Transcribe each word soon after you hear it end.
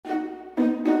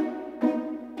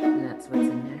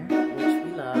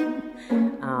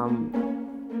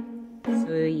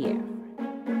here.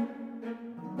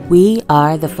 We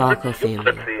are the Falco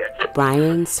family.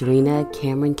 Brian, Serena,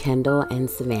 Cameron, Kendall, and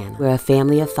Savannah. We're a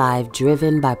family of 5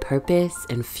 driven by purpose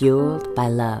and fueled by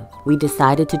love. We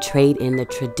decided to trade in the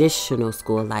traditional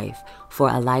school life for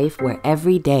a life where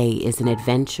every day is an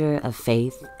adventure of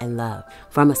faith and love.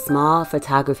 From a small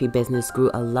photography business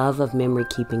grew a love of memory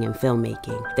keeping and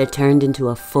filmmaking that turned into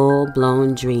a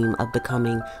full-blown dream of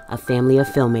becoming a family of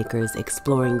filmmakers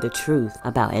exploring the truth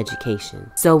about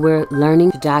education. So we're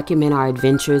learning to document our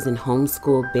adventures in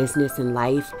homeschool, business, and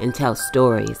life, and tell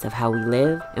stories of how we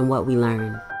live and what we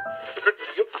learn.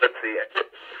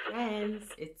 Friends,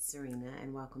 it's Serena,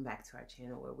 and welcome back to our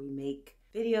channel where we make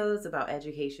videos about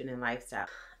education and lifestyle.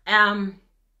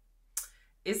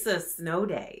 It's a snow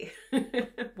day.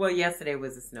 Well, yesterday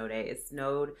was a snow day. It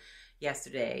snowed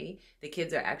yesterday. The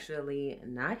kids are actually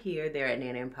not here. They're at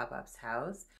Nana and Pop-Up's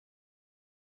house.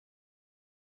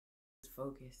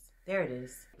 Focus. There it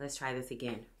is. Let's try this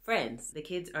again. Friends, the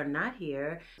kids are not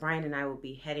here. Brian and I will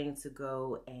be heading to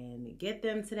go and get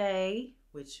them today,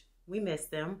 which we miss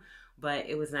them, but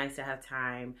it was nice to have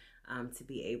time to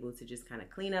be able to just kind of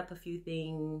clean up a few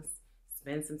things,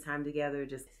 spend some time together,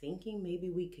 just thinking maybe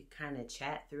we could kind of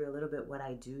chat through a little bit what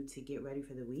I do to get ready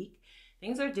for the week.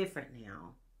 Things are different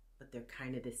now, but they're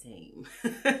kind of the same.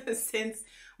 Since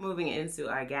moving into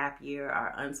our gap year,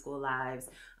 our unschool lives,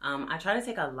 I try to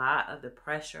take a lot of the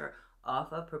pressure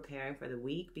off of preparing for the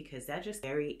week because that's just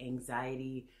very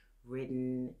anxiety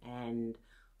ridden and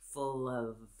full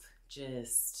of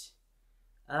just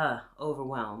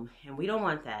overwhelm, and we don't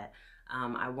want that.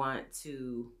 I want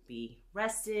to be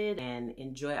rested and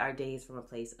enjoy our days from a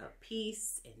place of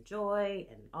peace and joy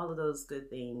and all of those good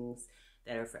things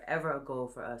that are forever a goal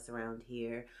for us around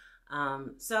here.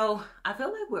 So I feel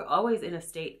like we're always in a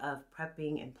state of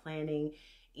prepping and planning,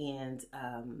 and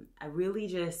I really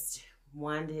just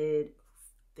wanted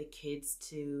the kids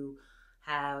to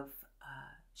have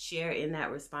share in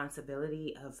that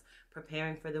responsibility of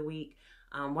preparing for the week.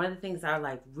 One of the things I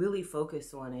like really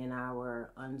focus on in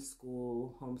our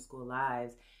unschool, homeschool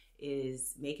lives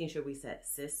is making sure we set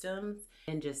systems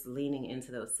and just leaning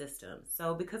into those systems.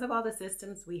 So because of all the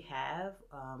systems we have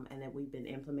and that we've been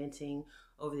implementing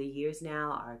over the years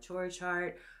now, our chore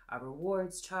chart, our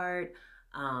rewards chart,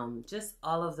 just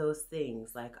all of those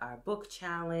things like our book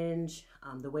challenge,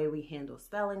 the way we handle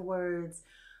spelling words,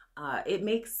 it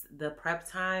makes the prep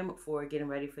time for getting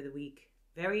ready for the week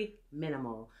very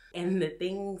minimal. And the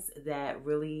things that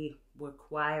really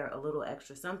require a little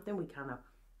extra something, we kind of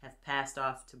have passed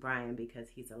off to Brian because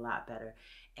he's a lot better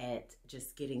at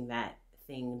just getting that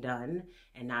thing done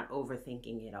and not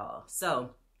overthinking it all.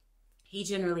 So he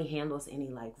generally handles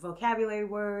any like vocabulary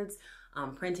words,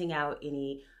 printing out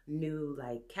any new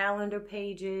like calendar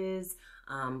pages,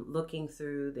 looking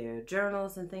through their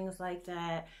journals and things like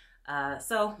that.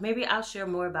 So maybe I'll share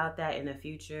more about that in the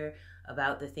future,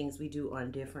 about the things we do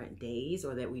on different days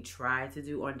or that we try to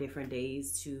do on different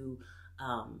days to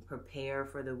prepare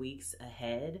for the weeks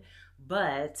ahead.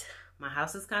 But my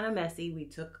house is kind of messy. We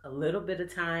took a little bit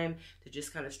of time to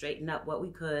just kind of straighten up what we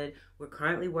could. We're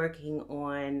currently working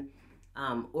on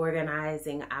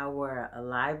organizing our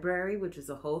library, which is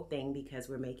a whole thing because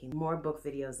we're making more book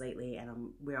videos lately,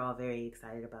 and we're all very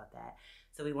excited about that.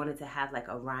 So we wanted to have like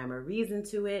a rhyme or reason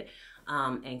to it,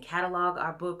 and catalog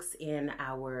our books in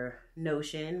our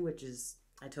Notion, which is,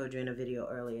 I told you in a video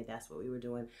earlier, that's what we were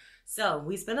doing. So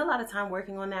we spend a lot of time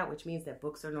working on that, which means that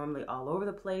books are normally all over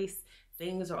the place.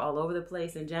 Things are all over the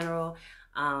place in general.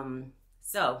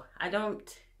 So I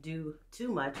don't do too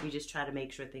much. We just try to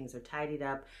make sure things are tidied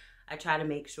up. I try to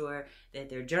make sure that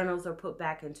their journals are put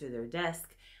back into their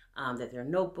desk, that their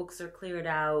notebooks are cleared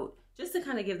out, just to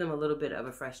kind of give them a little bit of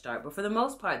a fresh start. But for the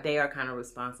most part, they are kind of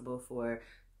responsible for,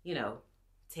 you know,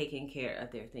 taking care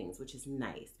of their things, which is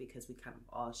nice because we kind of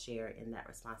all share in that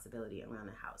responsibility around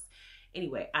the house.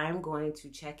 Anyway, I'm going to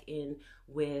check in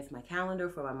with my calendar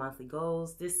for my monthly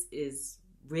goals. This is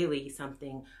really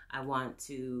something I want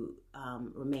to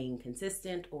remain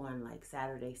consistent on, like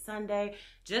Saturday, Sunday,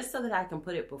 just so that I can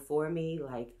put it before me.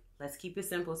 Like, let's keep it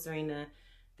simple, Serena.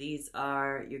 These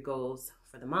are your goals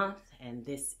for the month, and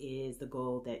this is the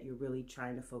goal that you're really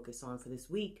trying to focus on for this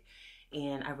week.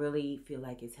 And I really feel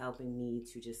like it's helping me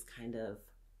to just kind of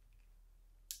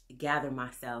gather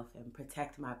myself and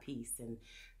protect my peace and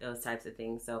those types of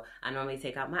things. So I normally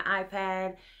take out my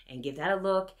iPad and give that a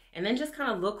look, and then just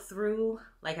kind of look through,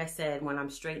 like I said, when I'm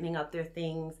straightening up their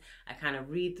things, I kind of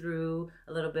read through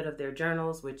a little bit of their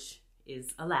journals, which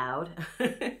is allowed.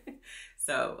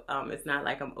 So it's not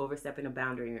like I'm overstepping a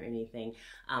boundary or anything.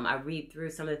 I read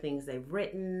through some of the things they've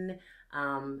written,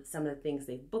 some of the things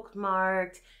they've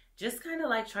bookmarked, just kind of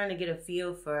like trying to get a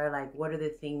feel for like what are the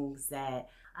things that,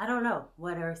 I don't know,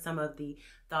 what are some of the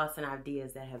thoughts and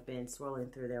ideas that have been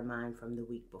swirling through their mind from the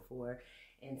week before,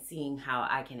 and seeing how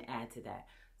I can add to that.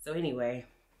 So anyway,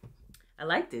 I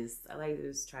like this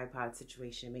tripod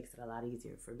situation. It makes it a lot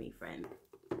easier for me, friend.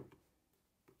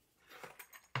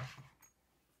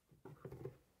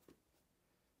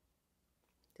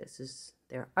 This is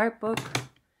their art book,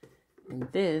 and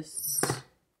this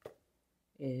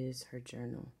is her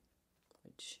journal,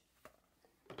 which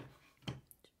should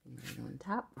be right on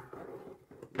top.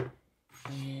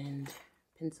 And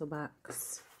pencil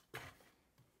box,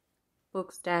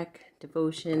 book stack,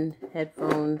 devotion,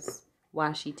 headphones,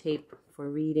 washi tape for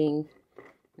reading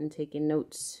and taking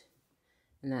notes.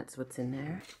 And that's what's in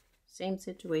there. Same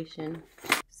situation,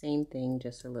 same thing,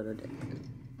 just a little different.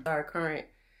 Our current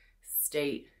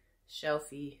state,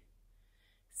 shelfie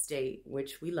state,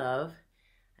 which we love.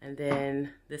 And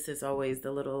then this is always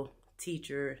the little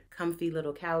teacher, comfy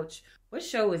little couch. What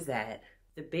show is that?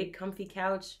 The big comfy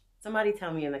couch? Somebody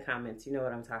tell me in the comments, you know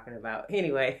what I'm talking about.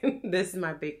 Anyway, this is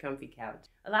my big comfy couch.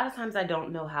 A lot of times I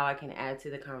don't know how I can add to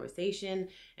the conversation,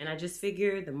 and I just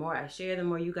figure the more I share, the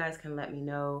more you guys can let me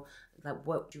know like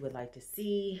what you would like to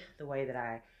see, the way that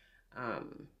I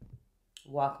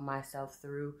walk myself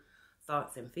through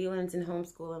thoughts and feelings in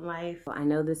homeschooling life. Well, I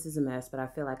know this is a mess, but I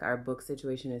feel like our book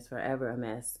situation is forever a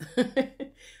mess.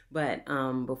 But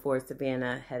before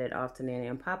Savannah headed off to Nanny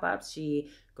and Pop-Ups,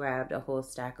 she grabbed a whole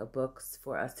stack of books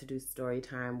for us to do story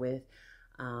time with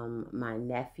my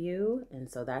nephew. And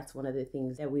so that's one of the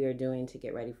things that we are doing to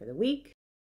get ready for the week.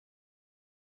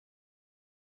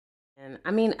 And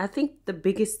I mean, I think the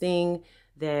biggest thing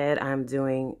that I'm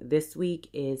doing this week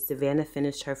is Savannah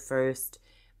finished her first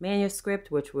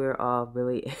manuscript, which we're all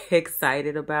really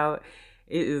excited about.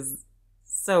 It is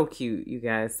so cute, you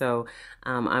guys. So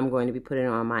I'm going to be putting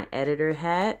on my editor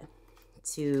hat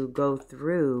to go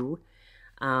through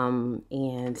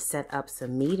and set up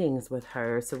some meetings with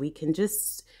her so we can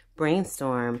just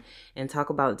brainstorm and talk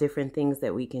about different things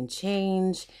that we can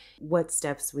change, what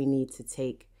steps we need to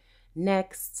take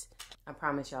next. I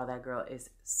promise y'all that girl is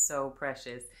so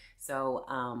precious. So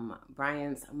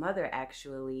Brian's mother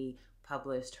actually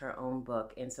published her own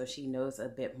book, and so she knows a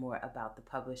bit more about the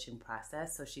publishing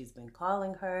process. So she's been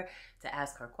calling her to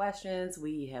ask her questions.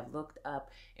 We have looked up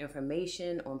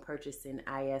information on purchasing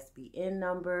ISBN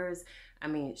numbers. I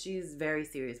mean, she's very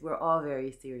serious. We're all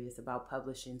very serious about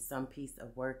publishing some piece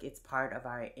of work. It's part of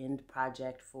our end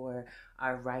project for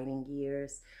our writing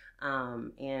years.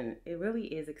 And it really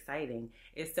is exciting.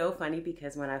 It's so funny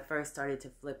because when I first started to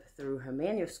flip through her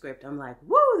manuscript, I'm like,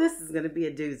 woo, this is going to be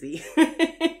a doozy.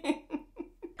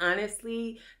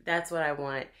 Honestly, that's what I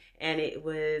want. And it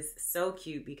was so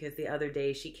cute because the other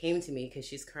day she came to me because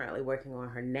she's currently working on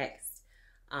her next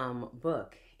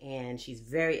book, and she's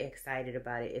very excited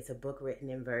about it. It's a book written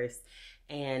in verse,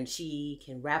 and she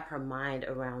can wrap her mind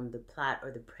around the plot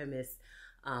or the premise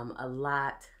a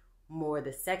lot more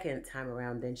the second time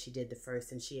around than she did the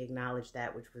first, and she acknowledged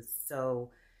that, which was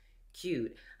so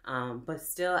cute. But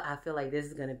still, I feel like this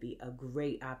is going to be a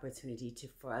great opportunity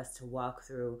for us to walk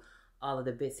through all of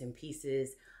the bits and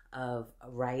pieces of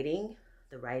writing,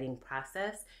 the writing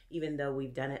process. Even though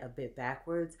we've done it a bit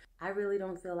backwards, I really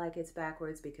don't feel like it's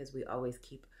backwards because we always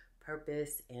keep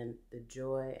purpose and the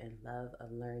joy and love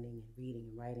of learning and reading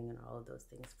and writing and all of those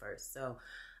things first. So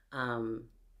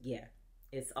yeah,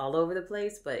 it's all over the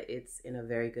place, but it's in a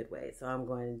very good way. So I'm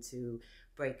going to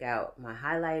break out my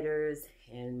highlighters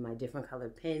and my different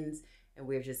colored pens, and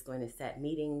we're just going to set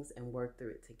meetings and work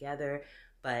through it together.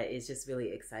 But it's just really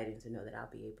exciting to know that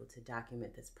I'll be able to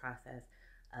document this process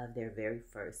of their very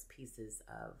first pieces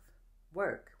of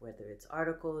work, whether it's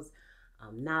articles,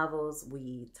 novels.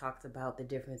 We talked about the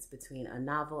difference between a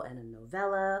novel and a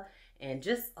novella, and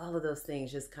just all of those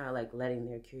things, just kind of like letting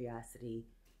their curiosity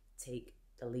take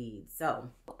the lead. So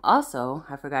also,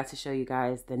 I forgot to show you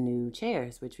guys the new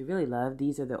chairs, which we really love.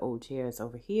 These are the old chairs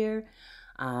over here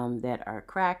that are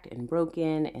cracked and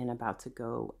broken and about to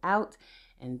go out.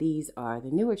 And these are the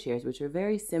newer chairs, which are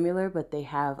very similar, but they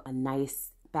have a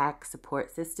nice back support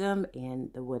system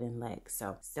and the wooden legs.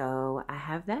 So I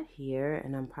have that here,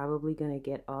 and I'm probably going to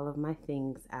get all of my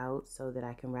things out so that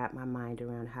I can wrap my mind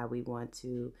around how we want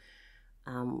to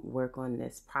work on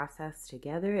this process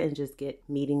together, and just get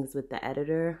meetings with the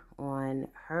editor on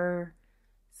her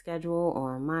schedule,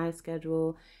 on my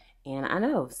schedule, And I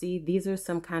know, see, these are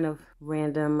some kind of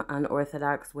random,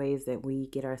 unorthodox ways that we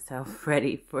get ourselves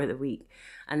ready for the week.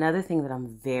 Another thing that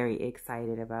I'm very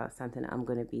excited about, something I'm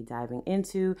going to be diving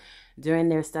into during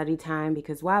their study time,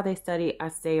 because while they study, I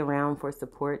stay around for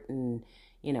support and,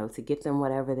 to get them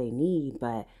whatever they need.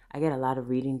 But I get a lot of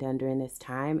reading done during this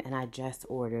time, and I just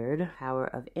ordered Power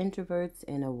of Introverts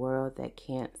in a World That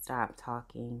Can't Stop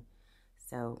Talking.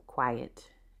 So, Quiet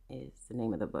is the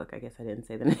name of the book. I guess I didn't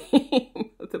say the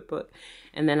name of the book.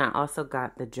 And then I also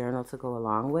got the journal to go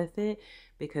along with it,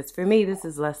 because for me, this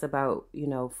is less about,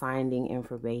 finding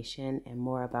information and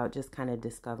more about just kind of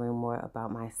discovering more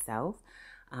about myself.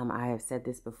 I have said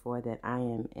this before that I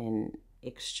am an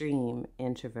extreme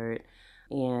introvert,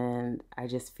 and I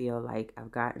just feel like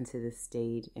I've gotten to this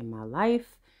stage in my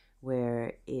life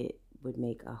where it would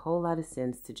make a whole lot of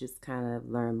sense to just kind of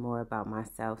learn more about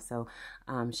myself. So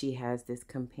she has this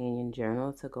companion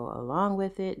journal to go along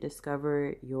with it,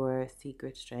 Discover Your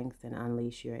Secret Strengths and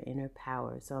Unleash Your Inner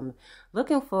Power. So I'm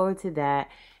looking forward to that.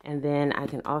 And then I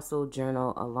can also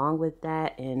journal along with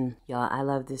that. And y'all, I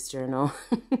love this journal.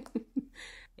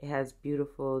 It has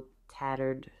beautiful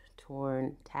tattered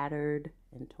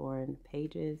and torn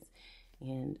pages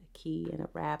and a key and a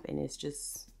wrap, and it's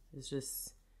just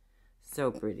so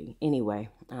pretty. Anyway,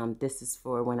 this is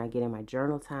for when I get in my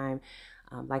journal time.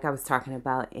 Like I was talking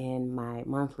about in my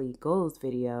monthly goals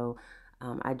video,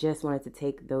 I just wanted to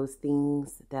take those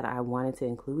things that I wanted to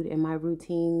include in my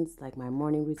routines, like my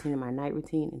morning routine and my night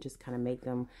routine, and just kind of make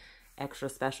them extra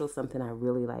special, something I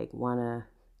really want to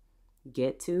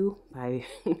get to by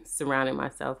surrounding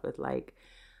myself with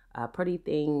pretty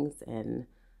things and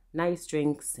nice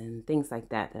drinks and things like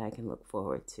that I can look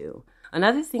forward to.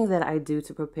 Another thing that I do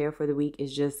to prepare for the week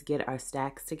is just get our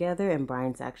stacks together, and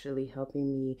Brian's actually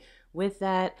helping me with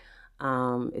that.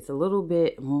 It's a little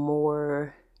bit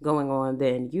more going on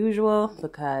than usual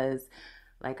because,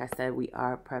 like I said, we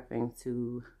are prepping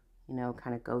to,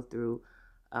 kind of go through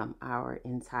our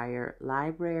entire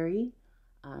library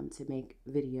to make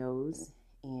videos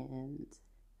and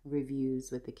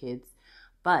reviews with the kids.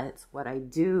 But what I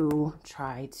do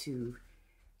try to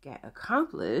get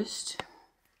accomplished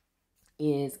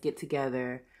is get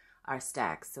together our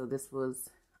stacks. So this was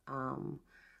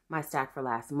my stack for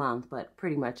last month, but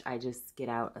pretty much I just get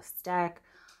out a stack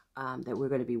that we're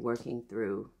going to be working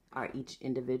through, our each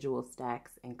individual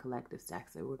stacks and collective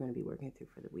stacks that we're going to be working through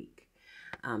for the week.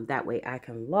 That way I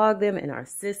can log them in our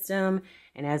system,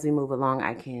 and as we move along,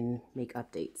 I can make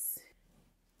updates.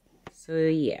 So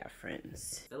yeah,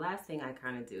 friends. The last thing I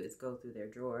kind of do is go through their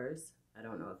drawers. I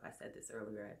don't know if I said this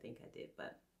earlier. I think I did,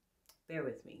 but bear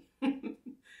with me.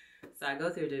 So I go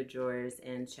through their drawers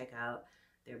and check out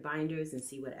their binders and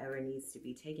see whatever needs to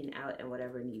be taken out and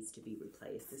whatever needs to be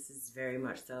replaced. This is very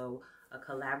much so a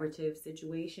collaborative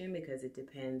situation because it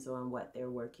depends on what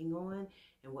they're working on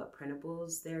and what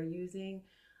printables they're using.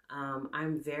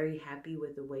 I'm very happy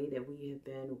with the way that we have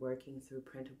been working through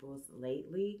printables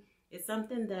lately. It's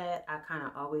something that I kind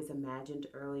of always imagined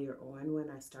earlier on when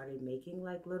I started making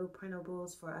little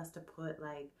printables for us to put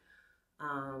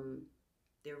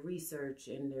their research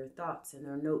and their thoughts and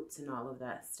their notes and all of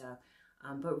that stuff.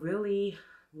 But really,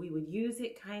 we would use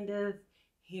it kind of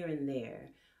here and there.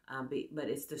 But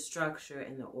it's the structure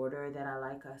and the order that I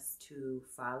like us to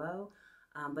follow.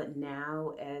 But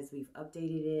now, as we've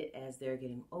updated it, as they're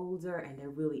getting older and they're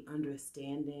really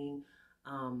understanding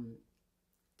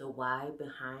the why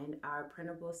behind our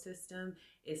printable system,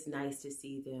 it's nice to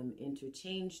see them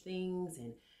interchange things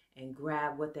and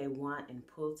grab what they want and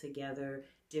pull together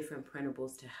different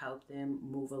printables to help them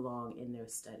move along in their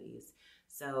studies.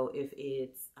 So if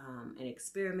it's an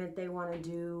experiment they want to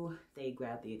do, they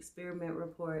grab the experiment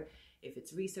report. If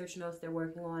it's research notes they're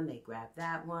working on, they grab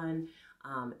that one.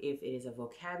 If it is a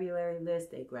vocabulary list,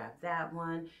 they grab that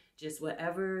one. Just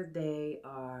whatever they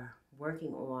are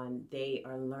working on, they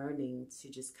are learning to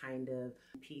just kind of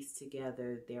piece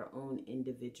together their own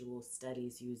individual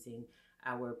studies using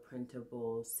our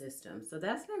printable system. So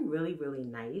that's been really, really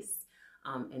nice.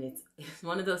 And it's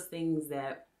one of those things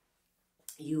that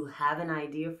you have an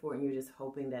idea for and you're just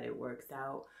hoping that it works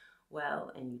out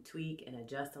well, and you tweak and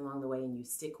adjust along the way and you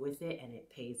stick with it and it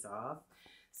pays off.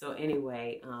 So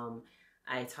anyway,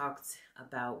 I talked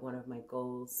about one of my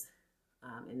goals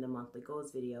in the monthly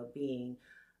goals video being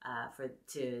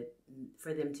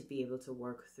for them to be able to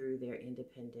work through their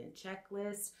independent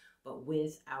checklist, but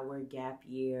with our gap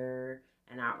year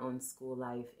and our own school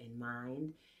life in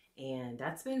mind. And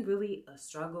that's been really a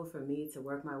struggle for me to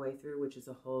work my way through, which is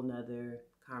a whole nother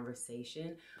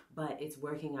conversation, but it's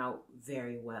working out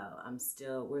very well.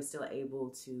 We're still able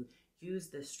to use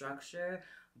the structure,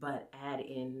 but add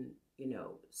in, you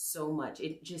know, so much.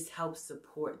 It just helps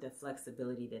support the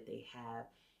flexibility that they have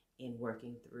in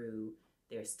working through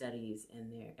their studies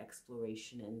and their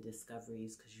exploration and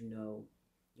discoveries, because you know,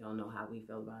 y'all know how we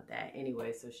feel about that.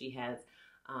 Anyway, so she has,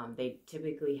 they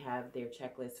typically have their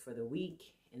checklist for the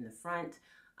week in the front.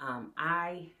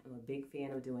 I am a big fan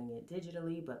of doing it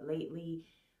digitally, but lately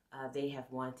they have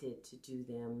wanted to do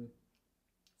them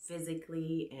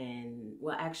physically. And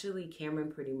well, actually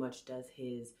Cameron pretty much does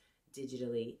his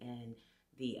digitally, and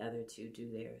the other two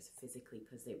do theirs physically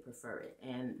because they prefer it,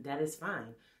 and that is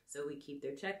fine. So we keep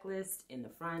their checklist in the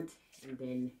front, and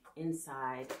then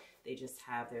inside they just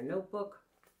have their notebook,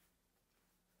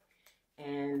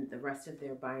 and the rest of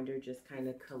their binder just kind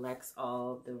of collects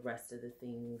all the rest of the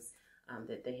things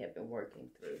that they have been working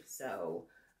through. So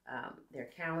their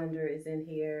calendar is in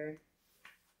here,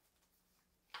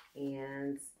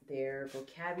 and their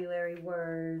vocabulary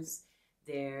words,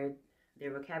 their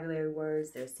vocabulary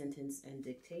words, their sentence and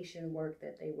dictation work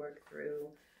that they work through,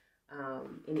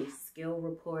 any skill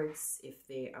reports. If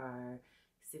they are,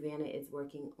 Savannah is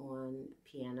working on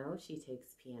piano. She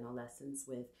takes piano lessons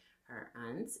with her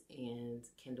aunt, and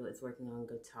Kendall is working on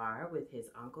guitar with his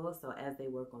uncle. So as they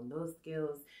work on those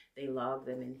skills, they log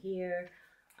them in here.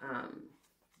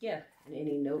 Yeah, and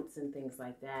any notes and things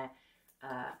like that.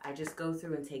 I just go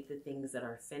through and take the things that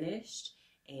are finished,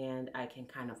 and I can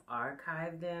kind of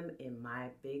archive them in my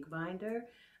big binder,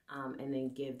 and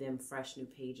then give them fresh new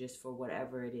pages for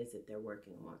whatever it is that they're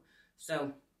working on.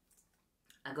 So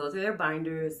I go through their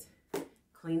binders,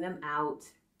 clean them out,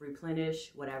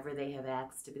 replenish whatever they have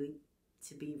asked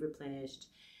to be replenished,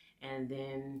 and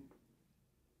then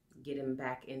get them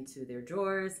back into their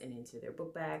drawers and into their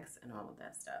book bags and all of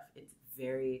that stuff. It's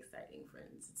very exciting,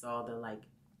 friends. It's all the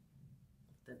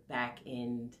the back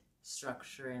end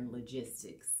structure and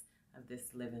logistics of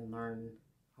this live and learn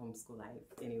homeschool life.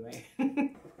 Anyway.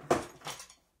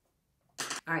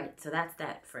 All right, so that's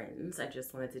that, friends. I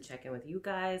just wanted to check in with you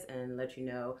guys and let you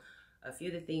know a few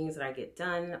of the things that I get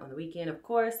done on the weekend. Of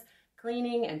course,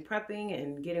 cleaning and prepping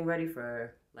and getting ready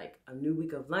for like a new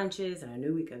week of lunches and a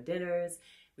new week of dinners.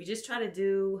 We just try to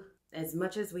do as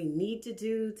much as we need to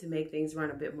do to make things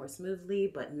run a bit more smoothly,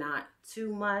 but not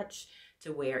too much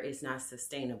to where it's not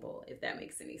sustainable, if that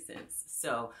makes any sense.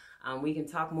 So we can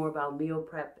talk more about meal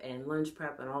prep and lunch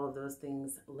prep and all of those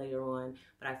things later on,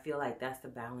 but I feel like that's the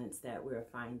balance that we're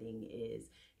finding. Is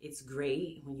it's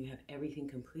great when you have everything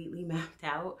completely mapped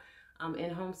out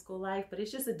in homeschool life, but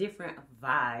it's just a different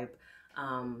vibe,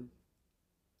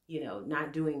 you know,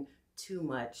 not doing too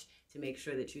much to make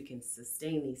sure that you can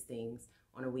sustain these things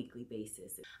on a weekly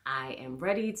basis. I am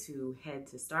ready to head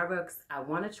to Starbucks. I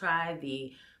want to try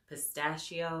the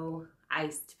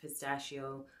iced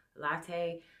pistachio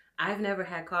latte. I've never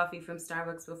had coffee from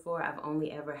Starbucks before. I've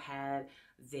only ever had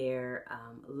their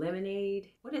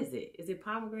lemonade. What is it? Is it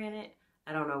pomegranate?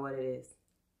 I don't know what it is.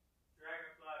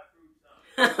 Dragonfly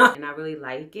fruit something. And I really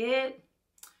like it,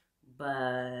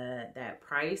 but that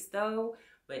price though.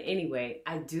 But anyway,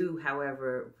 I do,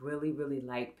 however, really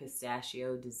like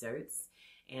pistachio desserts,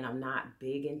 and I'm not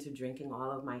big into drinking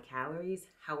all of my calories.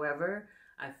 However,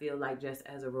 I feel like just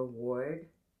as a reward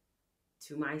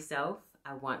to myself,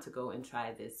 I want to go and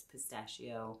try this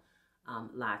pistachio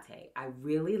latte. I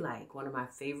really like, one of my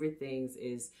favorite things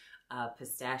is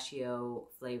pistachio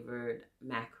flavored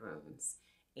macaroons.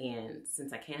 And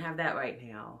since I can't have that right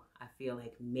now, I feel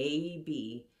like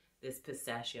maybe this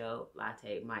pistachio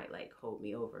latte might like hold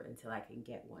me over until I can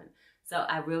get one. So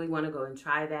I really want to go and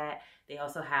try that. They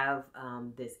also have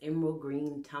this emerald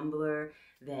green tumbler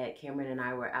that Cameron and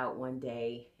I were out one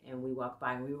day and we walked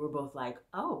by and we were both like,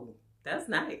 oh, that's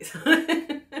nice.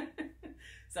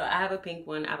 So I have a pink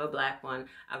one, I have a black one.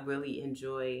 I really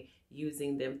enjoy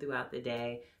using them throughout the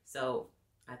day. So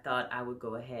I thought I would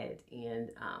go ahead and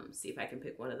see if I can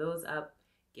pick one of those up,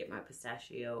 get my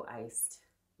pistachio iced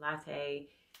latte,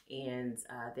 and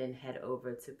then head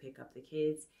over to pick up the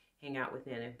kids, hang out with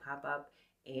Nan and Pop-Up,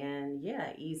 and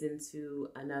yeah, ease into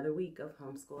another week of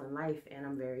homeschooling life. And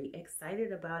I'm very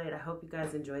excited about it. I hope you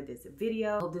guys enjoyed this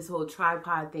video. I hope this whole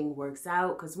tripod thing works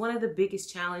out, because one of the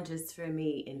biggest challenges for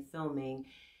me in filming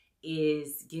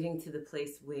is getting to the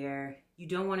place where you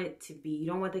don't want it to be, you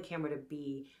don't want the camera to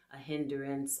be a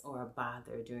hindrance or a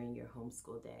bother during your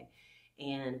homeschool day.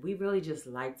 And we really just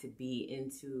like to be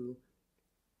into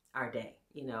our day,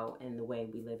 you know, and the way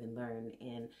we live and learn.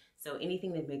 And so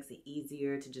anything that makes it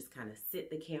easier to just kind of sit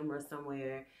the camera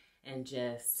somewhere and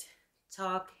just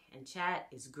talk and chat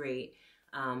is great.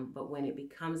 But when it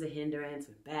becomes a hindrance,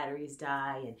 when batteries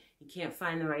die and you can't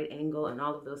find the right angle and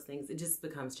all of those things, it just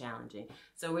becomes challenging.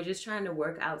 So we're just trying to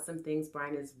work out some things.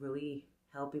 Brian is really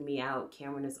helping me out.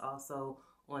 Cameron is also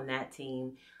on that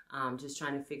team. Just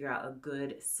trying to figure out a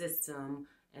good system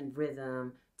and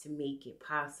rhythm to make it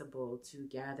possible to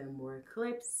gather more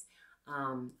clips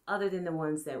other than the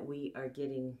ones that we are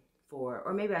getting for,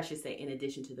 or maybe I should say in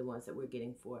addition to the ones that we're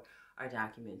getting for our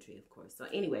documentary, of course. So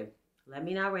anyway, let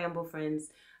me not ramble, friends.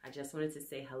 I just wanted to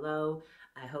say hello.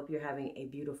 I hope you're having a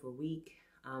beautiful week,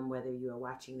 whether you are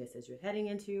watching this as you're heading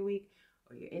into your week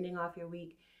or you're ending off your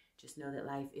week. Just know that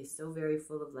life is so very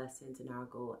full of lessons, and our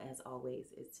goal, as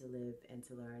always, is to live and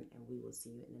to learn, and we will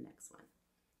see you in the next one.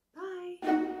 Bye.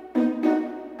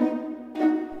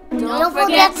 Don't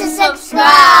forget to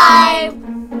subscribe.